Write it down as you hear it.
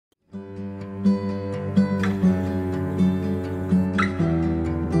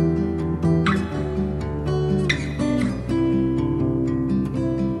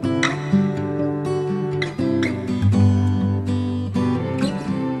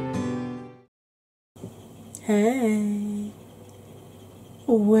Hey,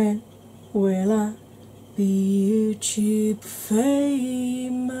 when will I be YouTube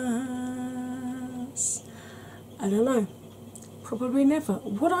famous? I don't know. Probably never.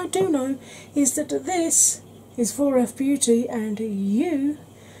 What I do know is that this is 4F Beauty and you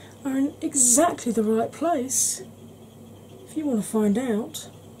are in exactly the right place if you want to find out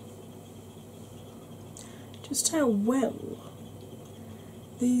just how well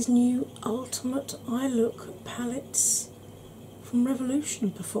these new Ultimate Eye Look palettes from Revolution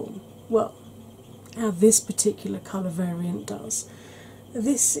perform. Well, how this particular colour variant does.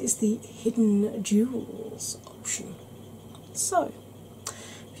 This is the Hidden Jewels option. So,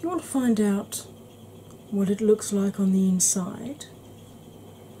 if you want to find out what it looks like on the inside,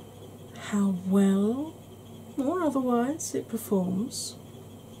 how well or otherwise it performs,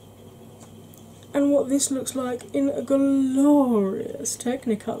 and what this looks like in a glorious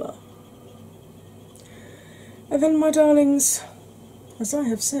Technicolor. And then, my darlings, as I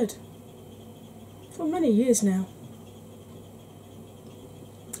have said for many years now,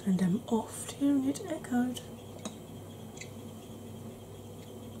 and am oft hearing it echoed,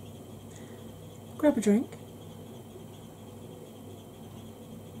 grab a drink,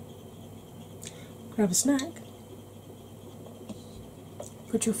 grab a snack,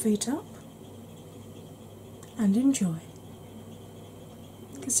 put your feet up, and enjoy.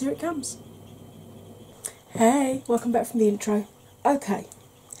 Because here it comes. Hey, welcome back from the intro. Okay,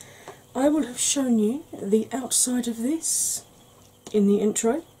 I will have shown you the outside of this in the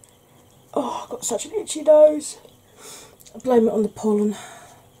intro. Oh, I've got such an itchy nose. I blame it on the pollen.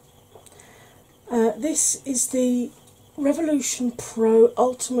 This is the Revolution Pro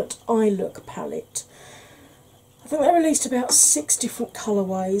Ultimate Eye Look palette. I think they released about 6 different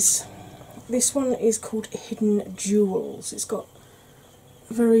colourways. This one is called Hidden Jewels. It's got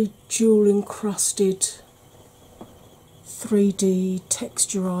a very jewel encrusted 3D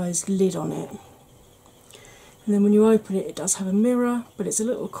texturised lid on it. And then when you open it, it does have a mirror, but it's a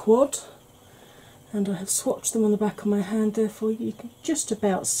little quad. And I have swatched them on the back of my hand, therefore you can just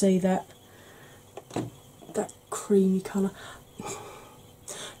about see that creamy colour.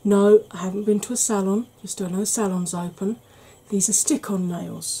 No, I haven't been to a salon. There's still no salons open. These are stick-on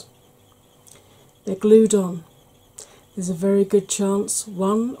nails. They're glued on. There's a very good chance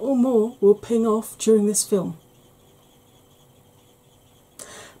one or more will ping off during this film.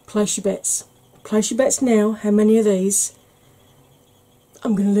 Place your bets. Place your bets now how many of these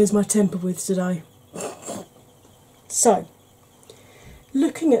I'm going to lose my temper with today. So,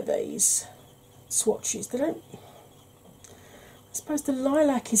 looking at these swatches, they don't... I suppose the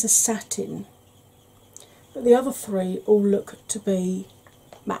lilac is a satin, but the other three all look to be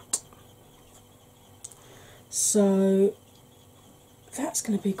matte. So that's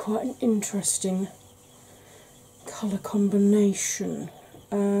going to be quite an interesting colour combination.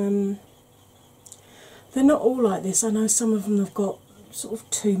 They're not all like this. I know some of them have got sort of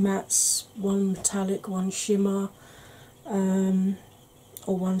 2 mattes, 1 metallic, 1 shimmer, or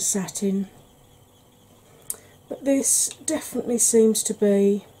 1 satin. But this definitely seems to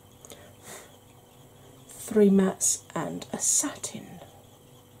be 3 mattes and a satin.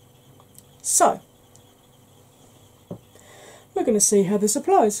 So, we're going to see how this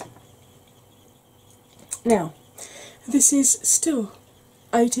applies. Now, this is still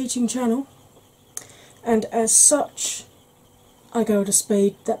a teaching channel, and as such, I go at a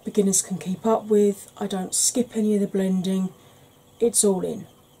speed that beginners can keep up with. I don't skip any of the blending, it's all in.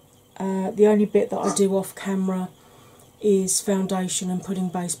 The only bit that I do off camera is foundation and putting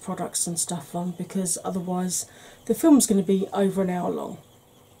base products and stuff on, because otherwise the film's going to be over an hour long.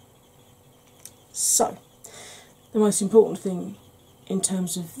 So, the most important thing in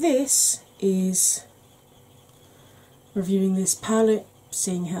terms of this is reviewing this palette,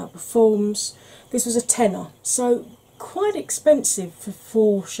 seeing how it performs. This was a tenner, so quite expensive for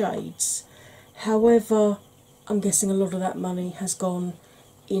 4 shades. However, I'm guessing a lot of that money has gone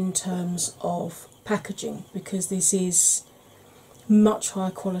in terms of packaging, because this is much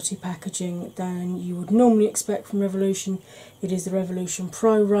higher quality packaging than you would normally expect from Revolution. It is the Revolution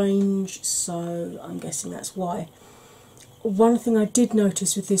Pro range, so I'm guessing that's why. One thing I did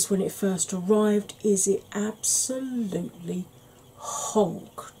notice with this when it first arrived is it absolutely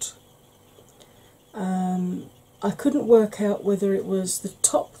honked. I couldn't work out whether it was the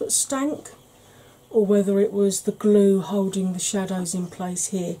top that stank or whether it was the glue holding the shadows in place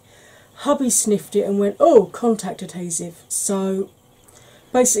here. Hubby sniffed it and went, "Oh, contact adhesive." So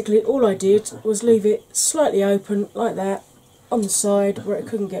basically all I did was leave it slightly open like that on the side where it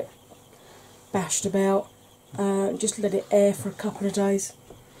couldn't get bashed about, just let it air for a couple of days.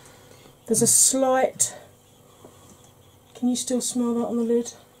 There's a slight Can you still smell that on the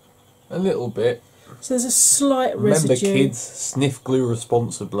lid? A little bit. So there's a slight Remember, residue. kids, sniff glue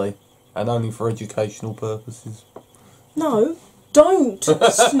responsibly and only for educational purposes. No, don't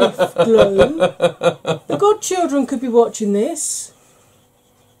sniff glue. The godchildren could be watching this.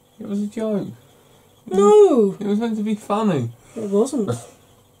 It was a joke. No, It was meant to be funny. it wasn't.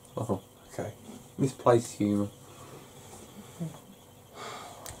 Oh, okay. Misplaced humour.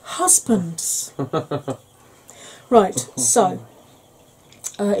 Husbands. Right, so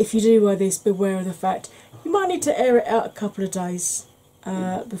if you do wear this, beware of the fact you might need to air it out a couple of days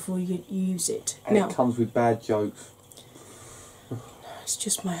before you use it. And Now, it comes with bad jokes. it's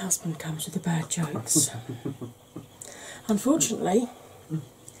just my husband comes with the bad jokes. Unfortunately,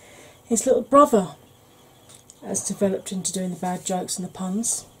 his little brother has developed into doing the bad jokes and the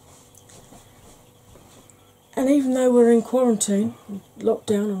puns. And even though we're in quarantine, locked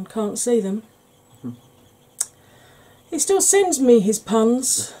down and can't see them, he still sends me his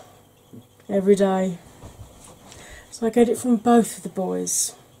puns every day. So I get it from both of the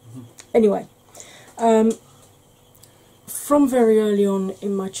boys. Anyway, from very early on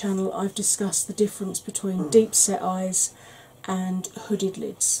in my channel, I've discussed the difference between deep set eyes and hooded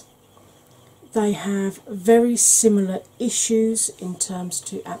lids. They have very similar issues in terms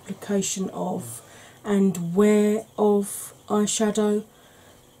to application of and wear of eyeshadow,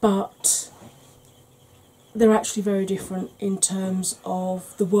 but they're actually very different in terms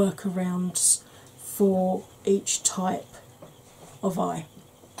of the workarounds for each type of eye.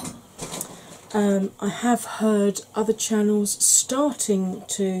 I have heard other channels starting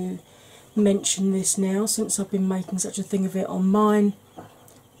to mention this now since I've been making such a thing of it on mine.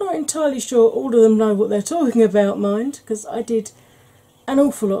 Not entirely sure all of them know what they're talking about, mind, because I did an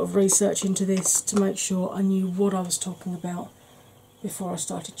awful lot of research into this to make sure I knew what I was talking about before I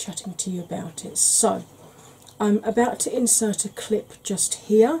started chatting to you about it. So, I'm about to insert a clip just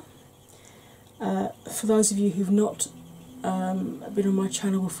here. For those of you who've not been on my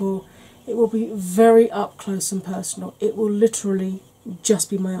channel before, it will be very up close and personal. It will literally just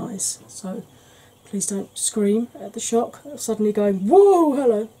be my eyes. So, please don't scream at the shock of suddenly going, whoa,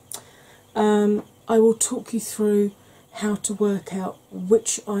 hello. I will talk you through how to work out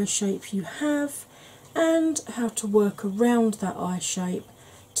which eye shape you have and how to work around that eye shape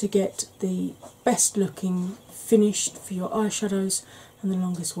to get the best looking finish for your eyeshadows and the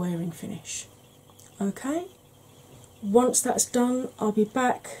longest wearing finish. Okay? Once that's done, I'll be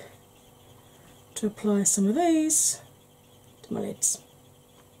back to apply some of these to my lids.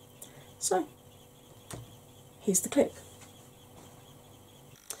 So, here's the clip.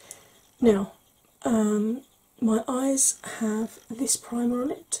 Now, my eyes have this primer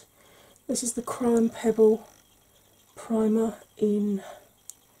on it. This is the Crow & Pebble primer in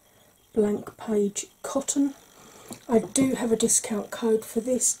blank page cotton. I do have a discount code for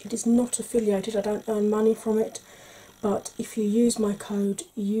this. It is not affiliated, I don't earn money from it, but if you use my code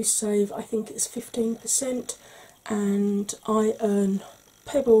you save, I think it's 15%, and I earn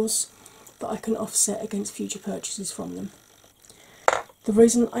pebbles that I can offset against future purchases from them. The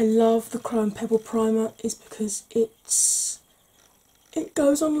reason I love the Crow & Pebble primer is because it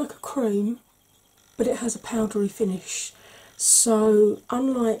goes on like a cream, but it has a powdery finish. So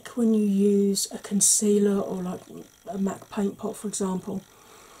unlike when you use a concealer or like a MAC paint pot, for example,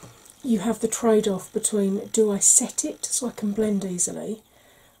 you have the trade-off between, do I set it so I can blend easily,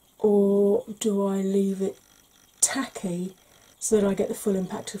 or do I leave it tacky so that I get the full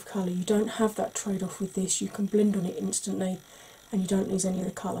impact of colour? You don't have that trade-off with this. You can blend on it instantly and you don't lose any of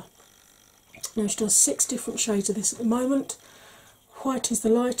the colour. Now she does 6 different shades of this at the moment. White is the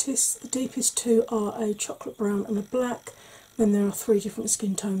lightest, the deepest two are a chocolate brown and a black, then there are 3 different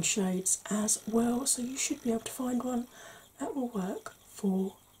skin tone shades as well, so you should be able to find one that will work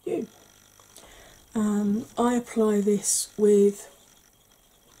for you. I apply this with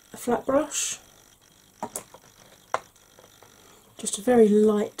a flat brush, just a very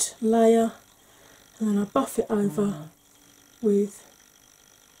light layer, and then I buff it over with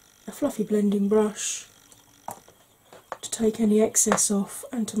a fluffy blending brush to take any excess off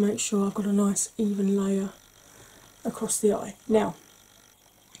and to make sure I've got a nice even layer across the eye. Now,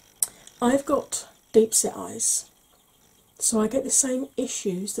 I've got deep set eyes, so I get the same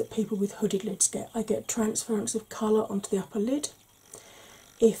issues that people with hooded lids get. I get transference of colour onto the upper lid.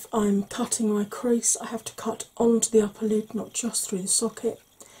 If I'm cutting my crease, I have to cut onto the upper lid, not just through the socket.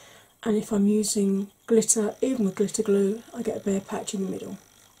 And if I'm using glitter, even with glitter glue, I get a bare patch in the middle.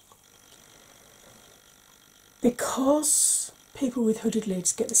 Because people with hooded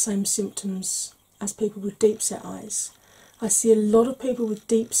lids get the same symptoms as people with deep set eyes, I see a lot of people with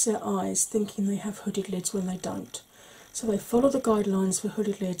deep set eyes thinking they have hooded lids when they don't. So they follow the guidelines for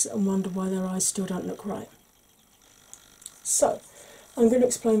hooded lids and wonder why their eyes still don't look right. So, I'm going to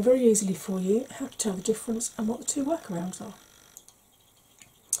explain very easily for you how to tell the difference and what the two workarounds are.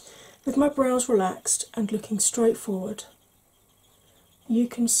 With my brows relaxed and looking straight forward, you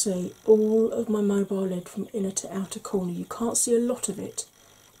can see all of my mobile lid from inner to outer corner. You can't see a lot of it,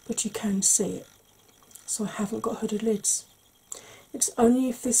 but you can see it. So I haven't got hooded lids. It's only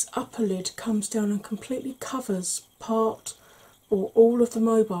if this upper lid comes down and completely covers part or all of the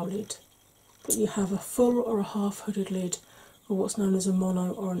mobile lid that you have a full or a half hooded lid, or what's known as a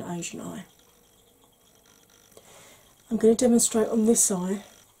mono or an Asian eye. I'm going to demonstrate on this eye,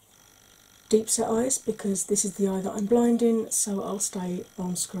 deep set eyes, because this is the eye that I'm blind in, so I'll stay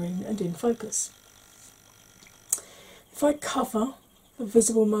on screen and in focus. If I cover the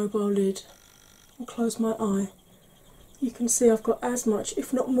visible mobile lid and close my eye, you can see I've got as much,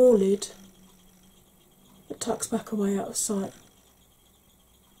 if not more, lid that tucks back away out of sight.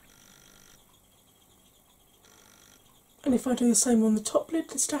 And if I do the same on the top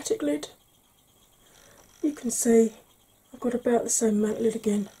lid, the static lid, you can see I've got about the same amount of lid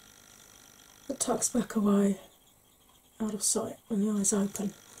again that tucks back away out of sight when the eye's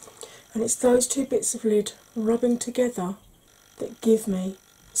open. And it's those two bits of lid rubbing together that give me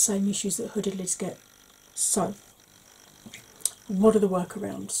the same issues that hooded lids get. So, what are the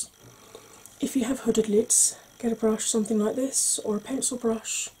workarounds? If you have hooded lids, get a brush, something like this, or a pencil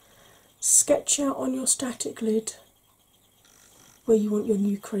brush, sketch out on your static lid where you want your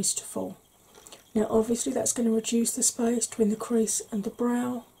new crease to fall. Now obviously that's going to reduce the space between the crease and the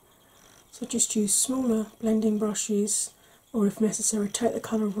brow, so just use smaller blending brushes, or if necessary take the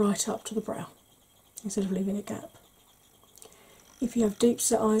colour right up to the brow instead of leaving a gap. If you have deep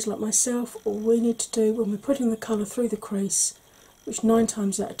set eyes like myself, all we need to do when we're putting the colour through the crease, which 9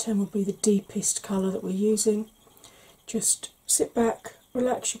 times out of 10 will be the deepest colour that we're using, just sit back,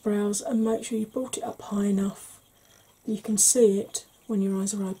 relax your brows and make sure you brought it up high enough that you can see it when your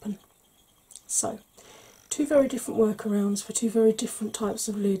eyes are open. So, two very different workarounds for two very different types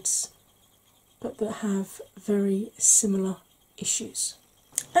of lids, but that have very similar issues.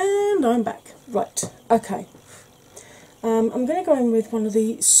 And I'm back. Right, okay. I'm going to go in with one of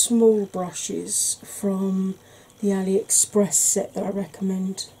the small brushes from the AliExpress set that I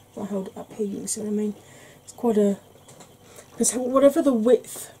recommend. If I hold it up here, you can see what I mean. It's quite a... because whatever the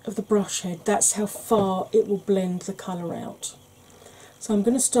width of the brush head, that's how far it will blend the colour out. So I'm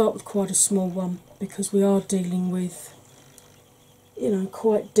going to start with quite a small one because we are dealing with, you know,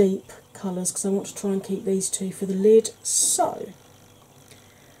 quite deep colours, because I want to try and keep these two for the lid. So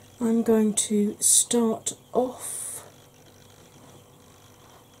I'm going to start off,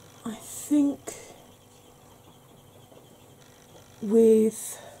 I think,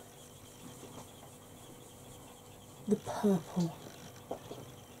 with the purple.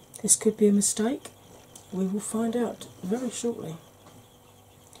 This could be a mistake. We will find out very shortly.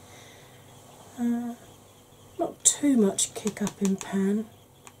 Not too much kick up in pan,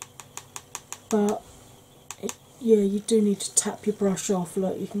 but yeah, you do need to tap your brush off,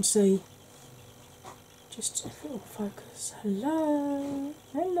 like you can see. Just if it will focus. Hello,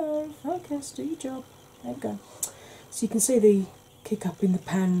 hello, focus, do your job. There we go. So you can see the kick up in the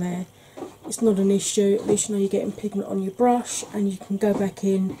pan there. It's not an issue, at least you know you're getting pigment on your brush, and you can go back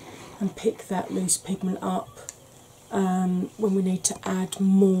in and pick that loose pigment up when we need to add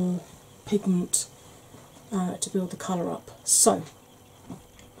more pigment to build the colour up. So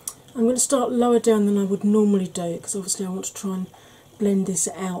I'm going to start lower down than I would normally do, because obviously I want to try and blend this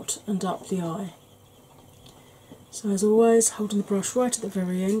out and up the eye. So as always, holding the brush right at the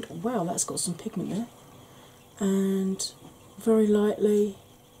very end. Wow, that's got some pigment there. And very lightly,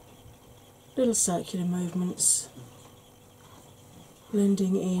 little circular movements,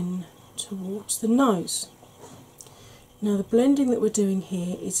 blending in towards the nose. Now the blending that we're doing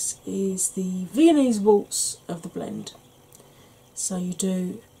here is the Viennese waltz of the blend. So you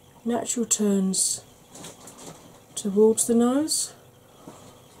do natural turns towards the nose,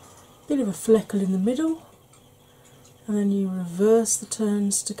 bit of a fleckle in the middle, and then you reverse the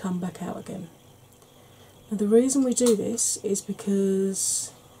turns to come back out again. Now the reason we do this is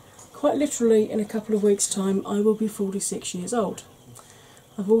because quite literally in a couple of weeks' time I will be 46 years old.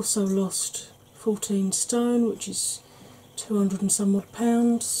 I've also lost 14 stone, which is 200 and some odd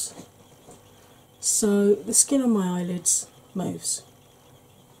pounds, so the skin on my eyelids moves.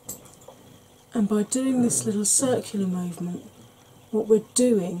 And by doing this little circular movement, what we're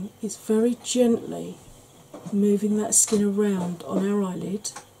doing is very gently moving that skin around on our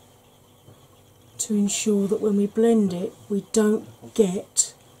eyelid to ensure that when we blend it, we don't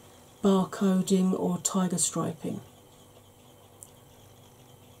get barcoding or tiger striping.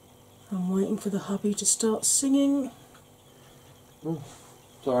 I'm waiting for the hubby to start singing. Oh,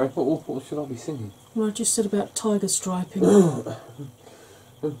 sorry, what should I be singing? Well, I just said about tiger striping. How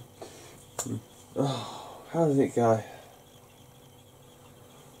does it go?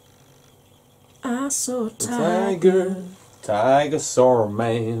 I saw a Tiger, tiger saw a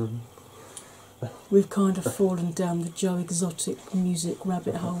man. We've kind of fallen down the Joe Exotic music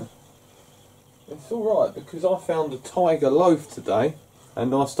rabbit hole. It's alright because I found a tiger loaf today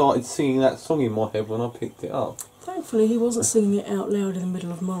and I started singing that song in my head when I picked it up. Thankfully, he wasn't singing it out loud in the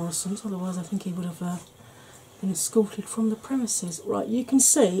middle of Morrison's, otherwise, I think he would have been escorted from the premises. Right, you can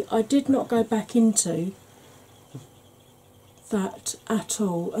see I did not go back into that at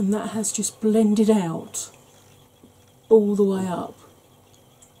all, and that has just blended out all the way up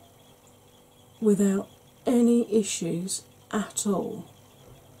without any issues at all.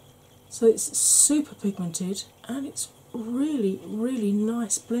 So it's super pigmented and it's really, really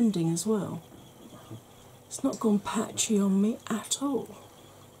nice blending as well. It's not gone patchy on me at all.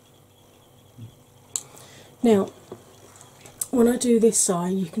 Now, when I do this eye,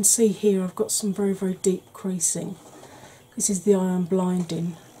 you can see here I've got some very, very deep creasing. This is the eye I'm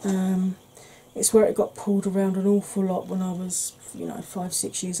blinding. It's where it got pulled around an awful lot when I was,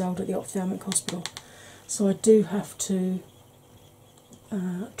 5-6 years old at the ophthalmic hospital. So I do have to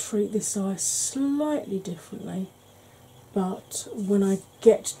treat this eye slightly differently. But when I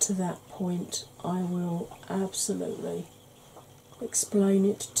get to that point, I will absolutely explain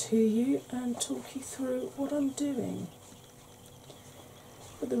it to you and talk you through what I'm doing.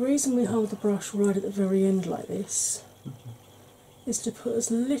 But the reason we hold the brush right at the very end like this is to put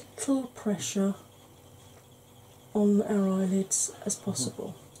as little pressure on our eyelids as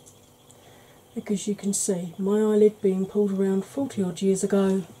possible. Because you can see my eyelid being pulled around 40 odd years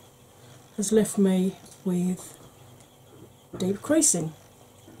ago has left me with deep creasing.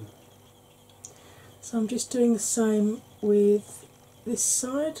 So I'm just doing the same with this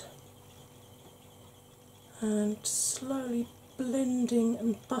side and slowly blending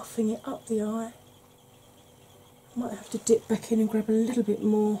and buffing it up the eye. I might have to dip back in and grab a little bit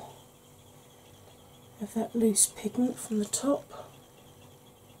more of that loose pigment from the top.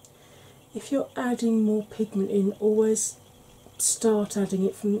 If you're adding more pigment in, always start adding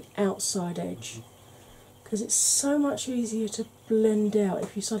it from the outside edge, because it's so much easier to blend out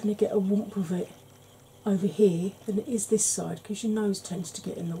if you suddenly get a whoomp of it over here than it is this side, because your nose tends to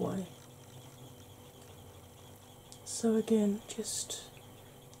get in the way. So again, just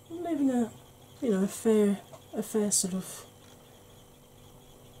leaving a fair sort of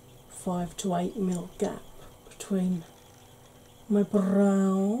 5 to 8 mil gap between my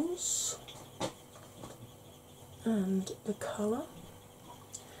brows and the colour.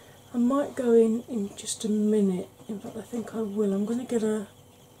 I might go in just a minute, in fact I think I will. I'm going to get a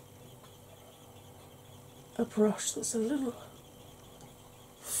brush that's a little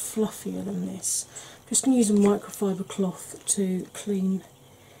fluffier than this. I'm just going to use a microfiber cloth to clean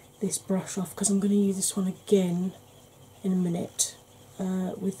this brush off, because I'm going to use this one again in a minute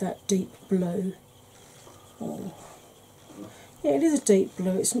with that deep blue. Oh. Yeah, it is a deep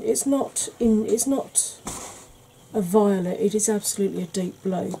blue. It's not a violet. It is absolutely a deep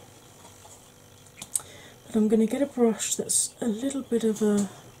blue. But I'm going to get a brush that's a little bit of a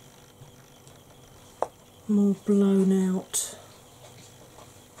more blown out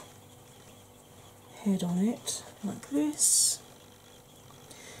head on it, like this.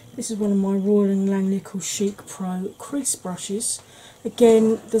 This is one of my Royal & Langnickel Chic Pro crease brushes.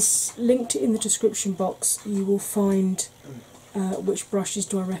 Again, this linked in the description box. You will find which brushes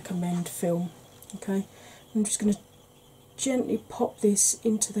do I recommend film. Okay, I'm just going to gently pop this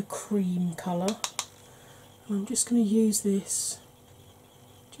into the cream colour. I'm just going to use this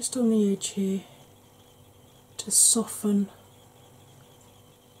just on the edge here to soften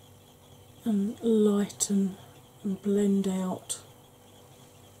and lighten and blend out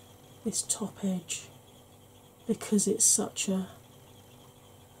this top edge, because it's such a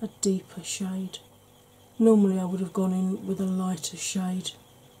deeper shade. Normally I would have gone in with a lighter shade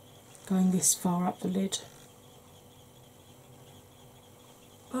going this far up the lid,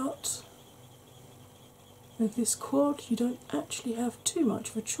 but with this quad you don't actually have too much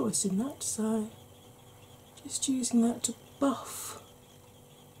of a choice in that, so just using that to buff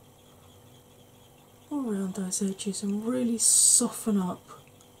all around those edges and really soften up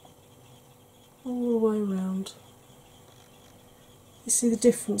all the way around. You see the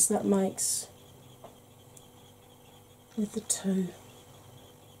difference that makes with the two.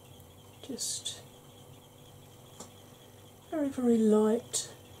 Just very, very light,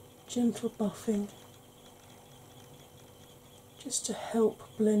 gentle buffing, just to help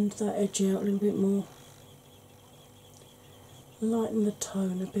blend that edge out a little bit more, lighten the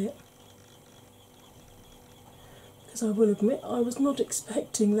tone a bit. Because I will admit, I was not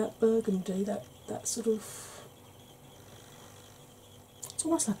expecting that burgundy, that sort of, it's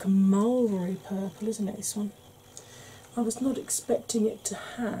almost like a mulberry purple, isn't it, this one? I was not expecting it to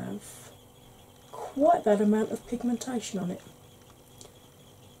have quite that amount of pigmentation on it.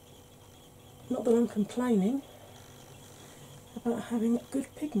 Not that I'm complaining about having good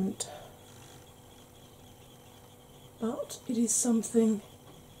pigment, but it is something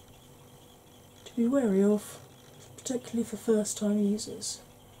to be wary of, particularly for first time users.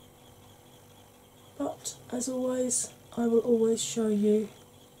 But as always, I will always show you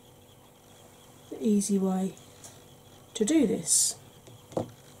the easy way to do this.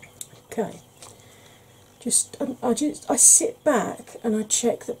 Okay, I sit back and I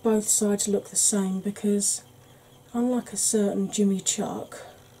check that both sides look the same, because unlike a certain Jimmy Chuck,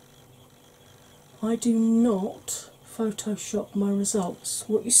 I do not Photoshop my results.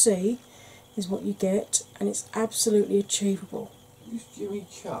 What you see is what you get, and it's absolutely achievable. Who's Jimmy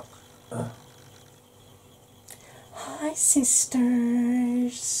Chuck? Hi,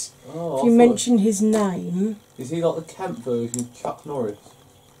 sisters. Oh, If you mention his name... Is he like the camp version of Chuck Norris?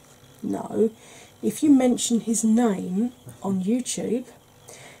 No. If you mention his name on YouTube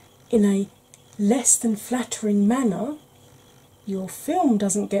in a less than flattering manner, your film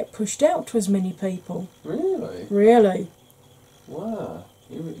doesn't get pushed out to as many people. Really? Really. Wow.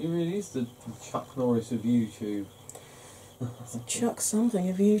 He really is the Chuck Norris of YouTube. Chuck something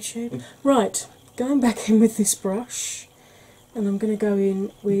of YouTube. Right, going back in with this brush, and I'm going to go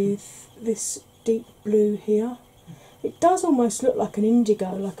in with this deep blue here. It does almost look like an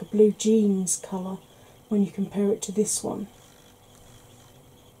indigo, like a blue jeans colour, when you compare it to this one.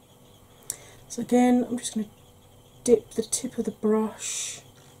 So again, I'm just going to dip the tip of the brush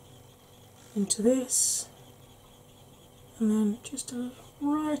into this, and then just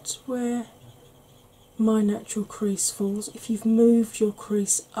right where my natural crease falls. If you've moved your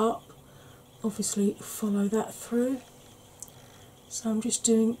crease up, obviously follow that through. So I'm just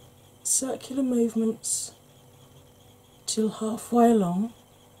doing circular movements till halfway along,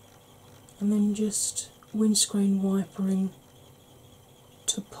 and then just windscreen wipering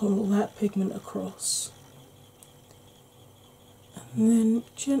to pull that pigment across, and then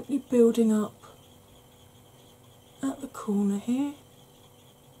gently building up at the corner here.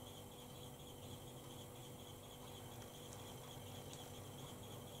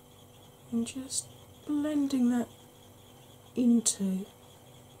 And just blending that into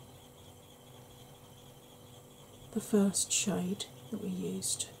the first shade that we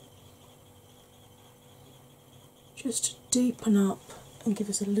used, just to deepen up and give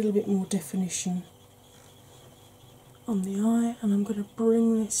us a little bit more definition on the eye. And I'm going to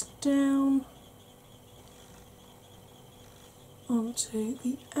bring this down onto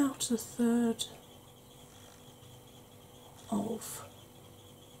the outer third of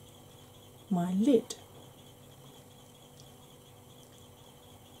my lid.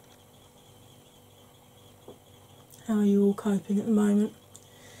 How are you all coping at the moment?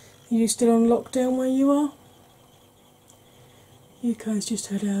 Are you still on lockdown where you are? UK's just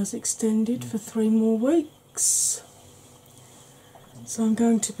had ours extended for 3 more weeks. So I'm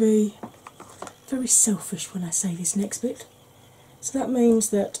going to be very selfish when I say this next bit. So that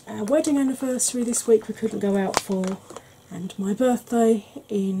means that our wedding anniversary this week we couldn't go out for, and my birthday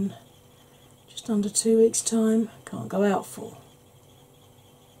in just under 2 weeks' time can't go out for.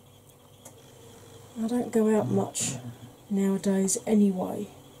 I don't go out much nowadays anyway.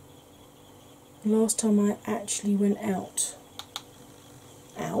 The last time I actually went out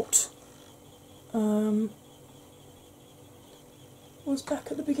was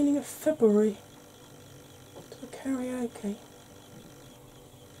back at the beginning of February to a karaoke.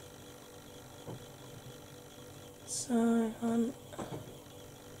 So I'm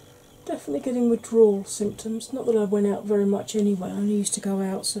definitely getting withdrawal symptoms. Not that I went out very much anyway. I only used to go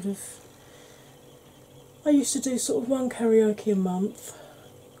out I used to do sort of 1 karaoke a month.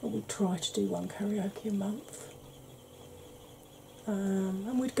 Or we'd try to do 1 karaoke a month.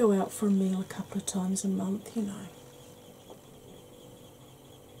 And we'd go out for a meal a couple of times a month, you know.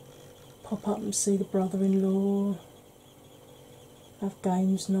 Pop up and see the brother-in-law, have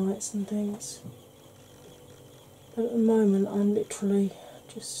games nights and things. But at the moment I'm literally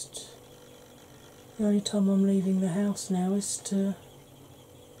just, the only time I'm leaving the house now is to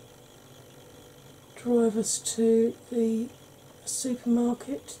drive us to the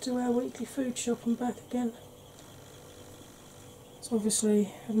supermarket to do our weekly food shop and back again. So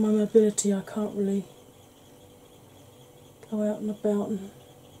obviously with my mobility I can't really go out and about and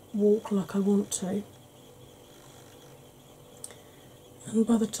walk like I want to. And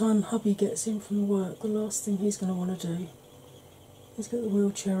by the time hubby gets in from work, the last thing he's going to want to do is get the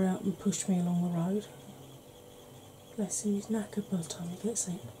wheelchair out and push me along the road. Bless him, he's knackered by the time he gets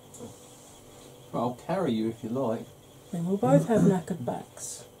in. Well, I'll carry you if you like. Then we'll both have knackered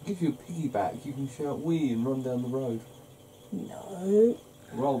backs. I'll give you a piggyback, you can shout wee and run down the road. No.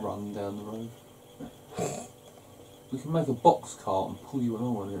 Or I'll run down the road. We can make a box cart and pull you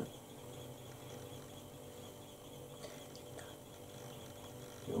along on it.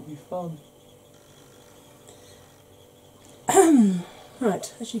 It'll be fun.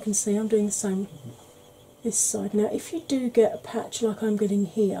 Right, as you can see, I'm doing the same this side. Now, if you do get a patch like I'm getting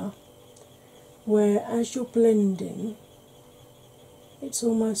here, where as you're blending, it's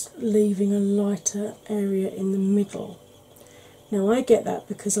almost leaving a lighter area in the middle. Now, I get that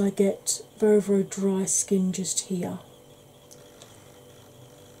because I get very, very dry skin just here.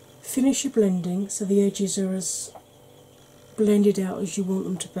 Finish your blending so the edges are as blended out as you want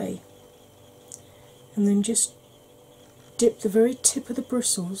them to be. And then just dip the very tip of the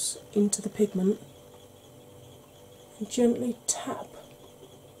bristles into the pigment and gently tap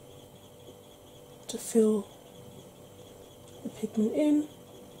to fill the pigment in.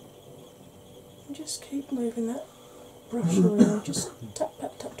 And just keep moving that brush around, just tap,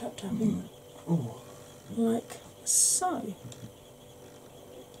 tap, tap, tap, tapping, like so.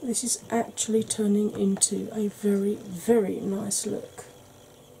 This is actually turning into a very, very nice look.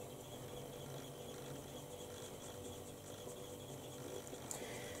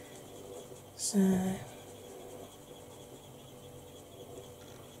 So,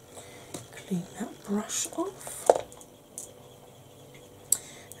 clean that brush off.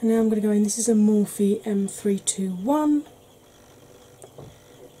 And now I'm going to go in, this is a Morphe M321.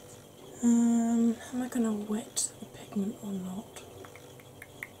 Am I going to wet the pigment or not?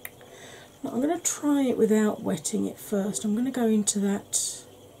 No, I'm going to try it without wetting it first. I'm going to go into that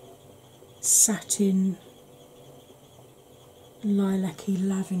satin, lilac-y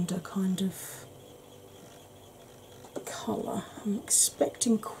lavender kind of colour. I'm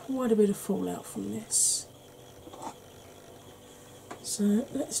expecting quite a bit of fallout from this. So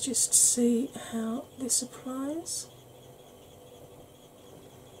let's just see how this applies.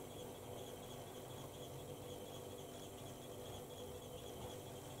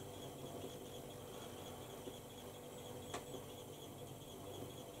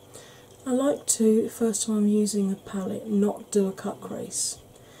 I like to, the first time I'm using a palette, not do a cut crease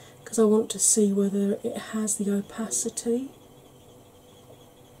because I want to see whether it has the opacity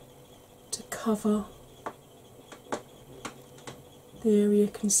to cover the area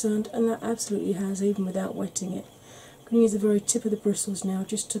concerned, and that absolutely has, even without wetting it. I'm going to use the very tip of the bristles now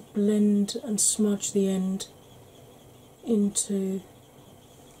just to blend and smudge the end into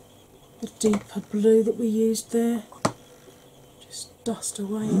the deeper blue that we used there. Just dust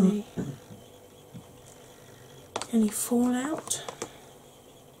away any fallout.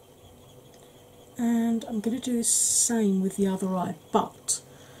 And I'm going to do the same with the other eye, but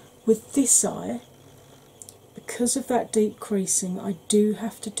with this eye, because of that deep creasing, I do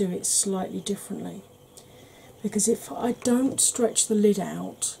have to do it slightly differently. Because if I don't stretch the lid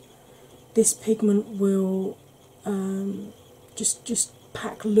out, this pigment will just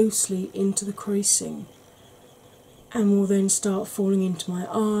pack loosely into the creasing and will then start falling into my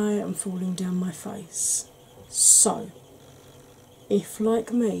eye and falling down my face. So, if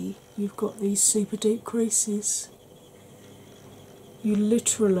like me, you've got these super deep creases, you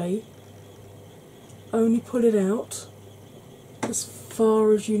literally only pull it out as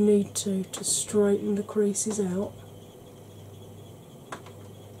far as you need to straighten the creases out.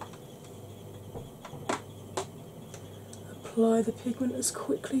 Apply the pigment as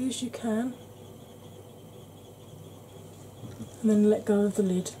quickly as you can and then let go of the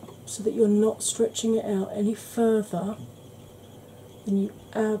lid so that you're not stretching it out any further than you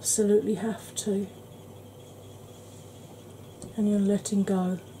absolutely have to, and you're letting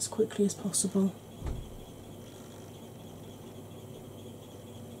go as quickly as possible.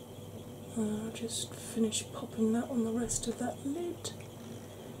 I'll just finish popping that on the rest of that lid,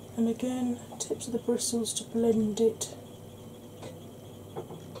 and again, tips of the bristles to blend it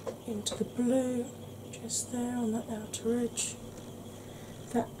into the blue just there on that outer edge.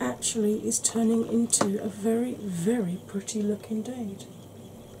 That actually is turning into a very, very pretty look indeed.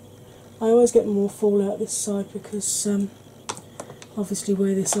 I always get more fallout this side because obviously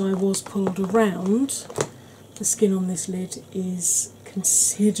where this eye was pulled around, the skin on this lid is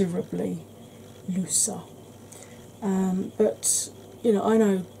considerably looser. But you know, I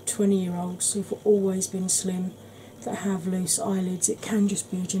know 20-year-olds who've always been slim that have loose eyelids. It can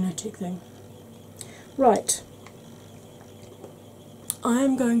just be a genetic thing. Right, I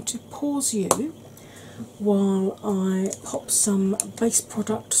am going to pause you while I pop some base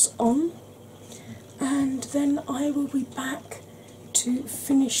products on, and then I will be back to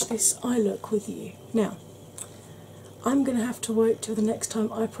finish this eye look with you. Now, I'm going to have to wait till the next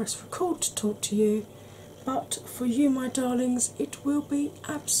time I press record to talk to you, but for you, my darlings, it will be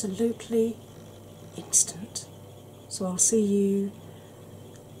absolutely instant. So I'll see you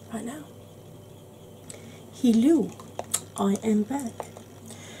right now. Hello, I am back.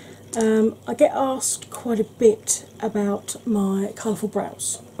 I get asked quite a bit about my colourful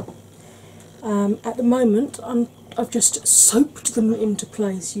brows. At the moment, I've just soaped them into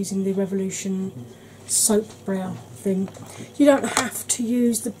place using the Revolution soap brow thing. You don't have to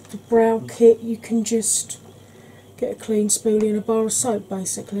use the brow kit, you can just get a clean spoolie and a bar of soap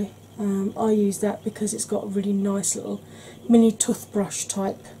basically. I use that because it's got a really nice little mini toothbrush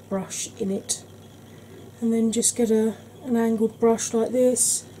type brush in it, and then just get an angled brush like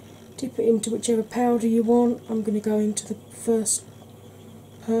this, dip it into whichever powder you want. I'm going to go into the first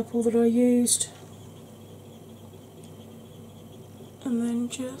purple that I used, and then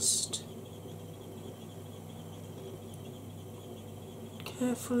just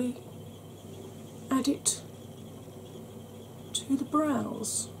carefully add it to the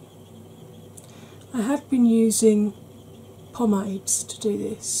brows. I had been using pomades to do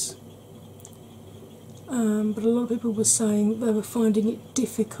this, but a lot of people were saying they were finding it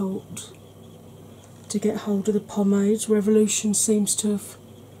difficult to get hold of the pomades. Revolution seems to have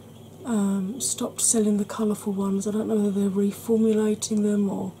stopped selling the colourful ones. I don't know whether they're reformulating them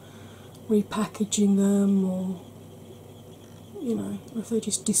or repackaging them, or if they're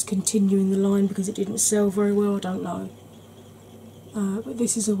just discontinuing the line because it didn't sell very well. I don't know. But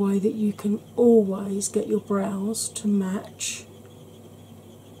this is a way that you can always get your brows to match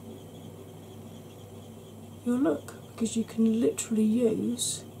your look, because you can literally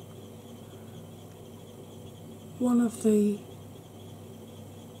use one of the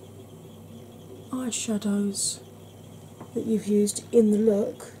eyeshadows that you've used in the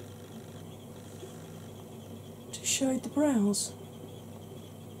look to shade the brows.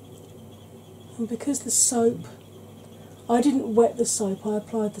 And because the soap, I didn't wet the soap, I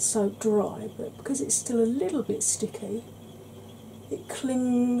applied the soap dry, but because it's still a little bit sticky, it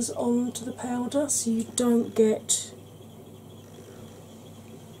clings onto the powder so you don't get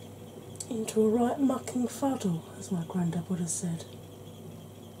into a right mucking fuddle, as my granddad would have said.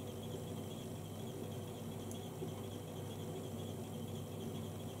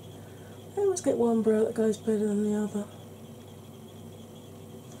 I always get one brow that goes better than the other.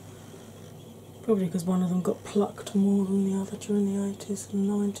 Probably because one of them got plucked more than the other during the 80s and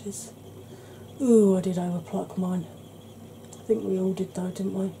 90s. Ooh, I did overpluck mine. I think we all did though,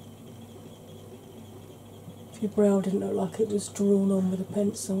 didn't we? If your brow didn't look like it was drawn on with a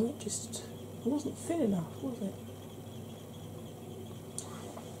pencil, it wasn't thin enough, was it?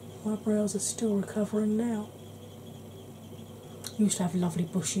 My brows are still recovering now. I used to have lovely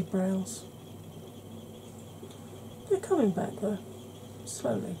bushy brows. They're coming back though,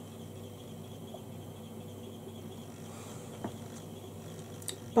 slowly.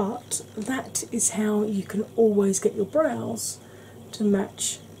 But that is how you can always get your brows to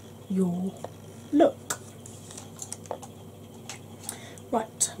match your look.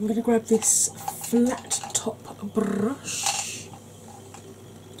 Right, I'm going to grab this flat top brush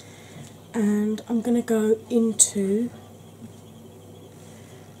and I'm going to go into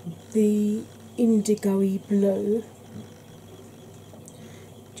the indigo-y blue.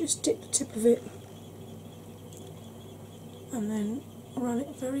 Just dip the tip of it and then run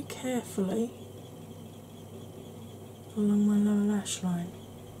it very carefully along my lower lash line.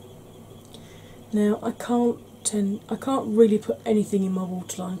 Now I can't really put anything in my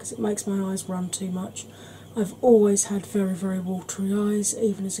waterline because it makes my eyes run too much. I've always had very, very watery eyes,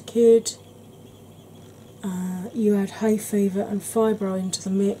 even as a kid. You add hay fever and fibro into the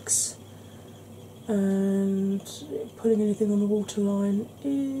mix, and putting anything on the waterline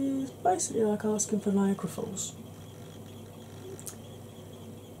is basically like asking for Niagara Falls.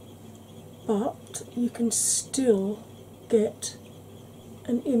 But you can still get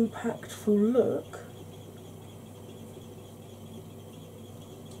an impactful look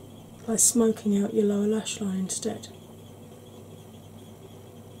by smoking out your lower lash line instead.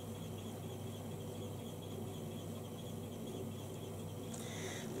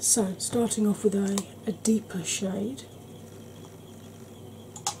 So, starting off with a deeper shade,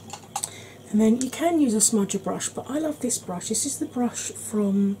 and then you can use a smudger brush, but I love this brush. This is the brush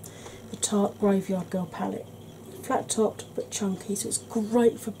from the Tarte Graveyard Girl palette. flat topped but chunky, so it's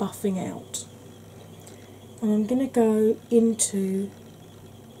great for buffing out. And I'm going to go into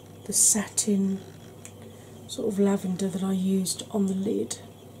the satin sort of lavender that I used on the lid.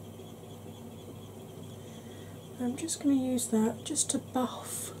 I'm just going to use that just to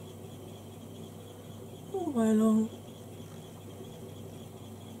buff all the way along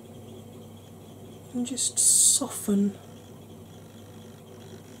and just soften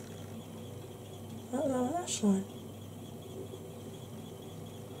that lower lash line.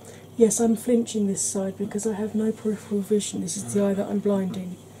 Yes, I'm flinching this side because I have no peripheral vision. This is the eye that I'm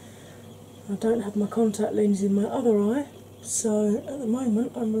blinding. I don't have my contact lens in my other eye, so at the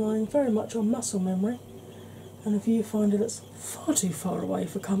moment I'm relying very much on muscle memory and a viewfinder that's far too far away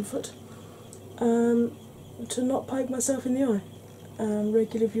for comfort to not poke myself in the eye.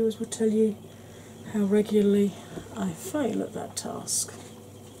 Regular viewers will tell you how regularly I fail at that task.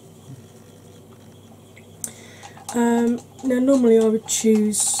 Now normally I would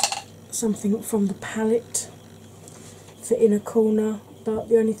choose something from the palette for inner corner, but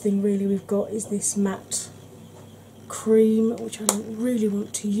the only thing really we've got is this matte cream, which I don't really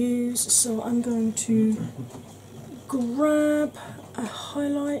want to use, so I'm going to grab a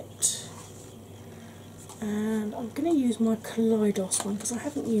highlight and I'm going to use my Kaleidos one because I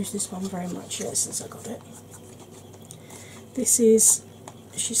haven't used this one very much yet since I got it. This is,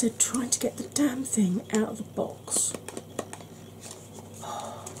 she said, trying to get the damn thing out of the box.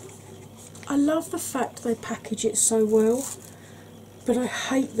 I love the fact they package it so well, but I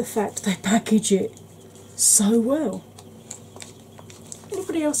hate the fact they package it so well.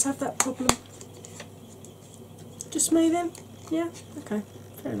 Anybody else have that problem? Just me then? Yeah? Okay,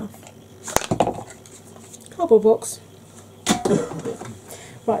 fair enough. Cardboard box.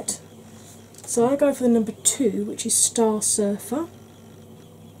 Right, so I go for the number 2, which is Star Surfer.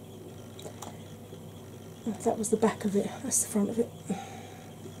 Oh, that was the back of it, that's the front of it.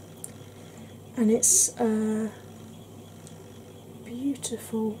 And it's a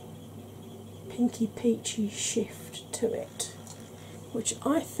beautiful pinky peachy shift to it, which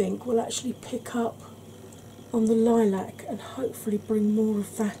I think will actually pick up on the lilac and hopefully bring more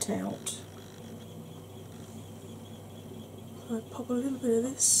of that out. I pop a little bit of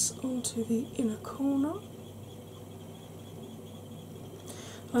this onto the inner corner.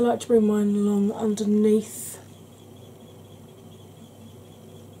 I like to bring mine along underneath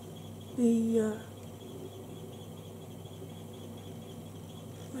the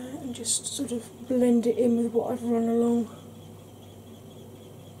and just sort of blend it in with what I've run along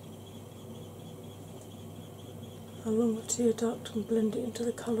the tear duct and blend it into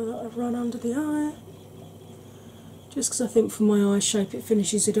the colour that I've run under the eye, just because I think for my eye shape it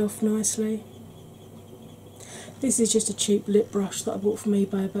finishes it off nicely. This is just a cheap lip brush that I bought from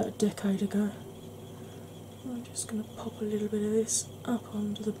eBay about a decade ago. I'm just going to pop a little bit of this up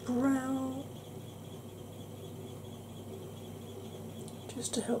under the brow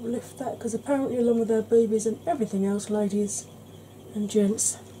just to help lift that, because apparently along with our boobies and everything else, ladies and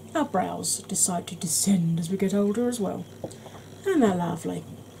gents, our brows decide to descend as we get older as well. And they're lovely.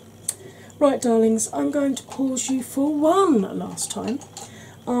 Right, darlings, I'm going to pause you for one last time.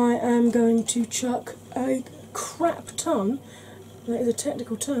 I am going to chuck a crap ton, that is a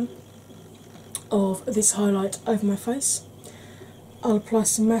technical term, of this highlight over my face. I'll apply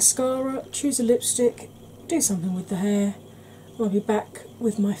some mascara, choose a lipstick, do something with the hair. I'll be back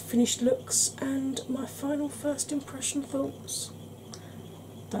with my finished looks and my final first impression thoughts.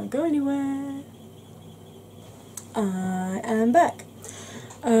 Don't go anywhere. I am back.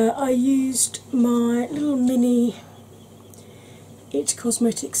 I used my little mini It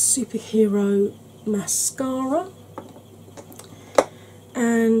Cosmetics Superhero mascara,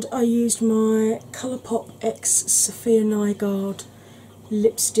 and I used my Colourpop X Sophia Nygaard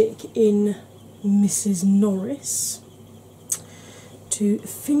lipstick in Mrs. Norris to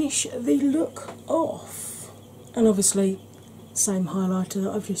finish the look off, and obviously same highlighter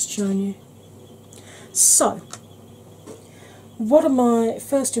that I've just shown you. So, what are my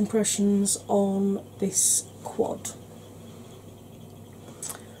first impressions on this quad?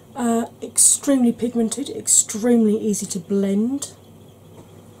 Extremely pigmented, extremely easy to blend.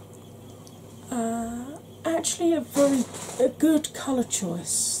 Actually a good colour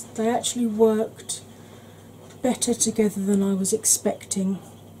choice. They actually worked better together than I was expecting.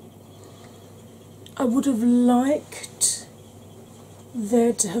 I would have liked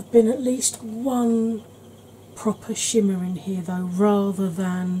there to have been at least one proper shimmer in here though, rather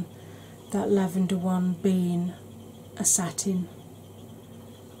than that lavender one being a satin.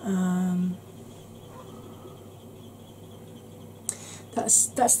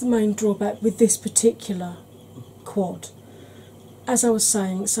 That's the main drawback with this particular quad. As I was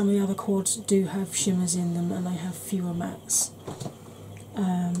saying, some of the other quads do have shimmers in them and they have fewer mattes.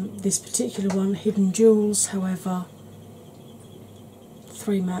 This particular one, Hidden Jewels, however,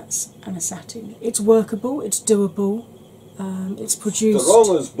 3 mattes and a satin. It's workable, it's doable, it's produced...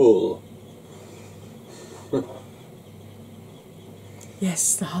 Strong as bull.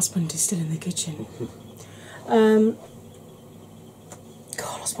 Yes, the husband is still in the kitchen. God,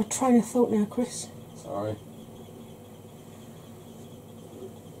 I lost my train of thought now, Chris. Sorry.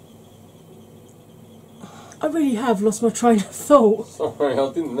 I really have lost my train of thought. Sorry,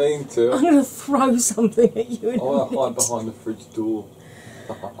 I didn't mean to. I'm going to throw something at you in a I'll hide minute. behind the fridge door.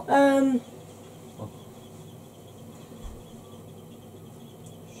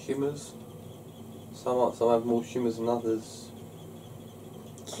 Shimmers. Some have more shimmers than others.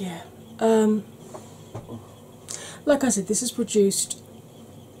 Yeah. Like I said, this has produced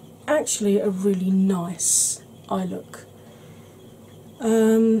actually a really nice eye look.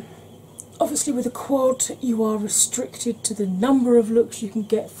 Obviously with a quad you are restricted to the number of looks you can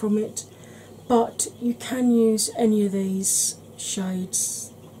get from it, but you can use any of these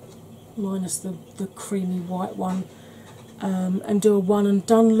shades, minus the creamy white one, and do a one and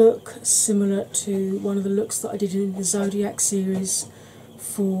done look, similar to one of the looks that I did in the Zodiac series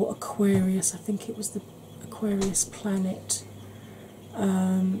for Aquarius. I think it was the Aquarius Planet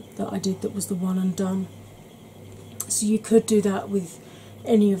that I did, that was the one and done. So you could do that with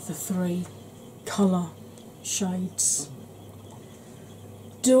any of the 3 colour shades.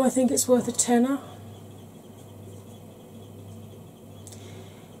 Do I think it's worth a tenner?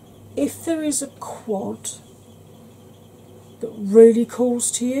 If there is a quad that really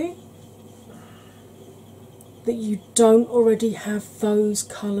calls to you, that you don't already have those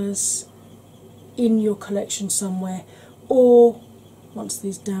colours in your collection somewhere, or once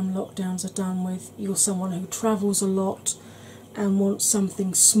these damn lockdowns are done with, you're someone who travels a lot and wants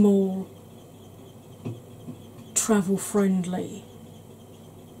something small, travel friendly,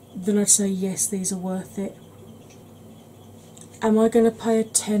 then I'd say yes, these are worth it. Am I going to pay a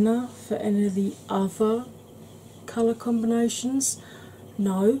tenner for any of the other colour combinations?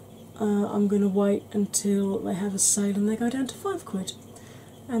 No. I'm going to wait until they have a sale and they go down to £5,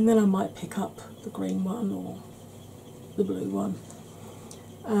 and then I might pick up the green one or the blue one.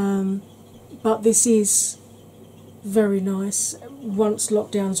 But this is very nice. Once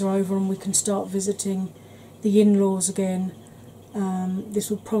lockdowns are over and we can start visiting the in-laws again, this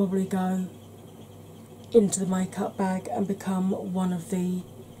will probably go into the makeup bag and become one of the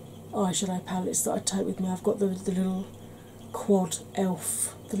eyeshadow palettes that I take with me. I've got the little quad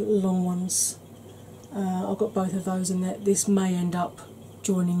elf, the little long ones. I've got both of those in there. This may end up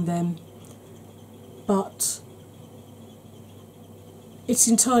joining them, but it's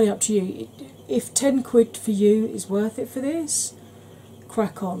entirely up to you. If £10 for you is worth it for this,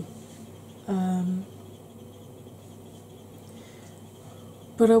 crack on.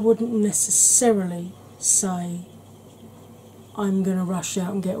 But I wouldn't necessarily say I'm going to rush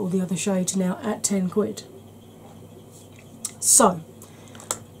out and get all the other shades now at £10. So,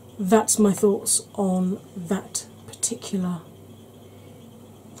 that's my thoughts on that particular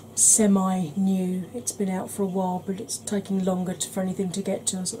semi-new. It's been out for a while, but it's taking longer for anything to get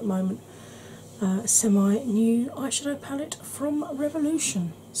to us at the moment. Semi-new eyeshadow palette from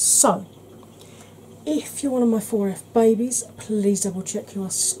Revolution. So, if you're one of my 4F babies, please double check you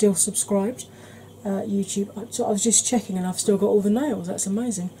are still subscribed. YouTube, so I was just checking and I've still got all the nails, that's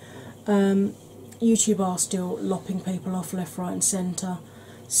amazing. YouTube are still lopping people off left, right and centre,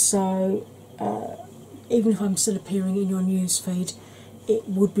 so even if I'm still appearing in your news feed, it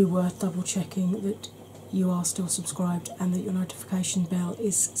would be worth double checking that you are still subscribed and that your notification bell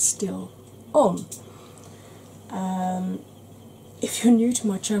is still on. If you're new to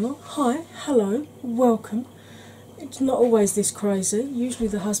my channel, hi, hello, welcome. It's not always this crazy. Usually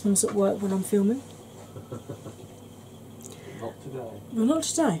the husband's at work when I'm filming. Not today. Well, not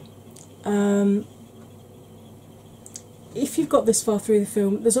today. If you've got this far through the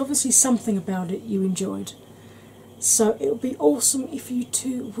film, there's obviously something about it you enjoyed. So it would be awesome if you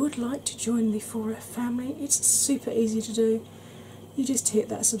too would like to join the 4F family. It's super easy to do. You just hit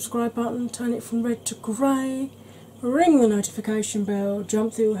that subscribe button, turn it from red to grey, ring the notification bell,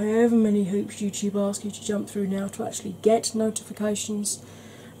 jump through however many hoops YouTube asks you to jump through now to actually get notifications,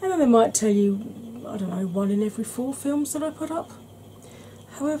 and then they might tell you, I don't know, 1 in every 4 films that I put up.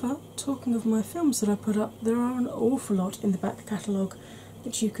 However, talking of my films that I put up, there are an awful lot in the back catalogue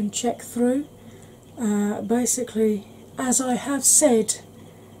that you can check through. Basically, as I have said,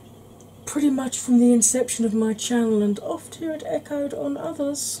 pretty much from the inception of my channel and oft hear it echoed on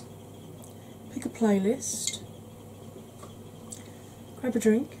others, pick a playlist, grab a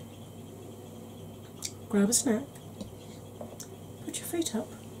drink, grab a snack, put your feet up,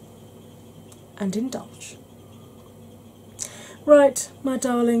 and indulge. Right, my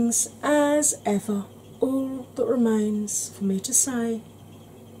darlings, as ever, all that remains for me to say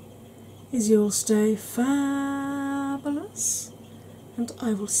is you'll stay fabulous, and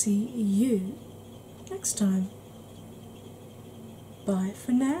I will see you next time. Bye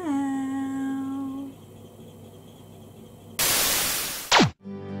for now.